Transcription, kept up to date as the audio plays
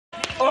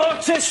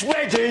Otis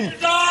Wedding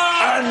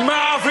and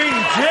Marvin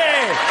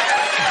Gaye.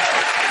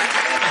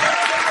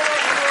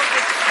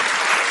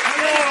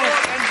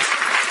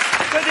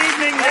 Good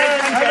evening,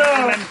 ladies and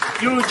gentlemen.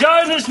 You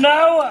join us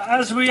now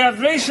as we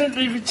have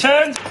recently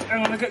returned.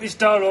 I'm going to get this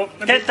door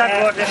open. Get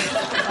that water.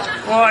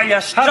 Oh, you're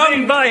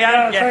strong boy,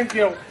 aren't you? Thank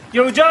you.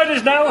 You join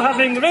us now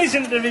having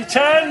recently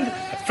returned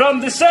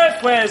from the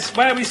Surfways,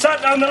 where we sat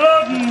down the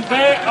loading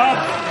bay of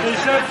the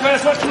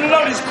Surfways watching the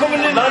lorries coming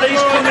in. Lorries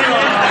coming in.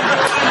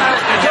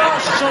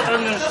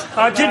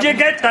 Oh, did you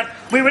get that?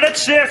 We were at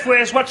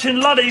Surfways watching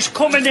lorries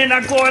coming in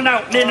and going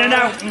out and in and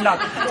out and that.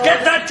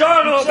 Get that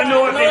door open,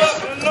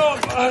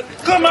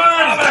 Otis. Come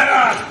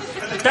on!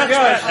 That's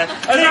right.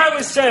 As I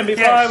was saying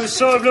before, I was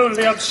so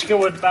rudely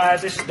obscured by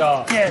this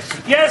door.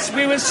 Yes,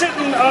 we were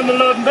sitting on the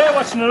loading bay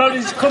watching the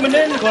lorries coming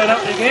in, going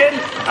out again,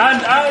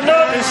 and I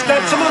noticed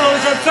that some of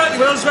those had 30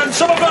 wheels when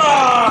some of them...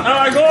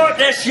 I got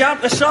this, you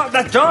have to sort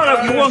that door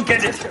out, you won't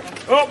get it.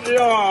 Open the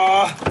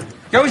door.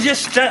 You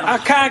just... I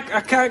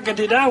can't get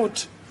it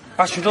out.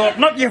 I should hope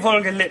not, you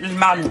vulgar little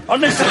man,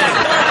 honestly. No,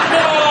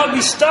 I'll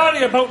be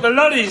starting about the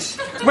lorries.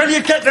 Will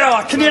you get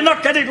there? Can you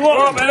not get it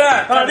open?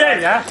 there. Oh, there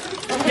you are.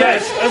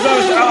 Yes, as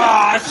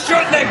I was...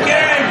 shut the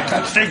game!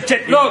 That's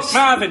ridiculous. Look,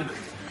 Marvin,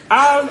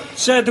 I'll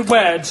say the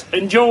words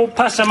and you'll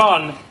pass them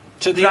on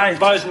to the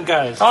boys and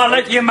girls. I'll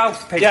let your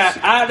mouthpiece. Yeah,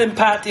 I'll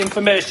impart the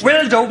information.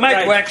 Will do,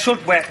 make work,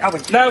 should work.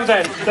 Now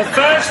then, the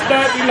first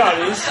 30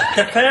 lorries...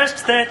 The first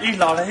 30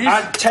 lorries...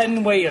 had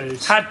 10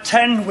 wheels. Had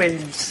 10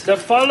 wheels. The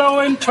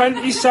following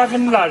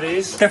 27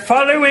 lorries... The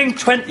following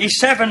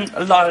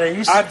 27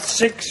 lorries... had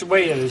 6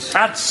 wheels.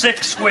 Had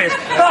 6 wheels.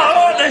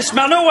 Oh, this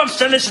man, who wants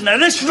to listen to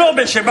this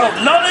rubbish about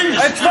lorries?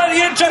 It's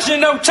very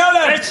interesting, now tell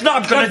him! It's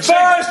not going to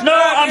first No,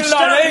 I'm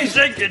lorries.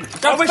 still thinking.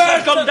 I wish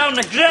I'd gone down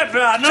the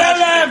grapevine. Tell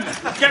him!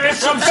 Give it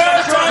some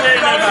first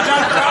lorries.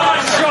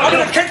 I'm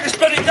going to kick this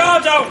bloody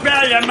guard out!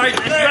 Yeah, you mate,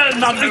 it's well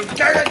not do.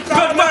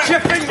 Don't watch your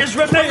fingers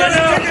with me, you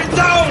know. Kick it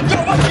down!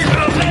 Don't watch your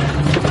fingers.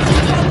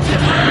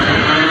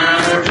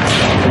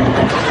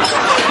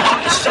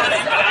 Sorry,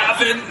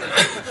 Marvin.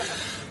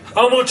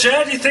 How much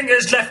air do you think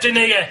is left in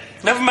here?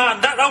 Never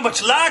mind that, how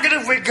much lager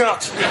have we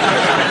got?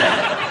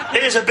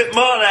 Here's a bit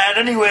more air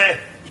anyway.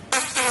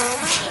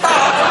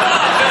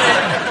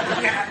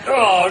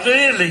 Oh,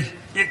 really?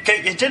 You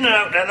get your dinner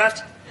out there,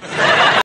 that.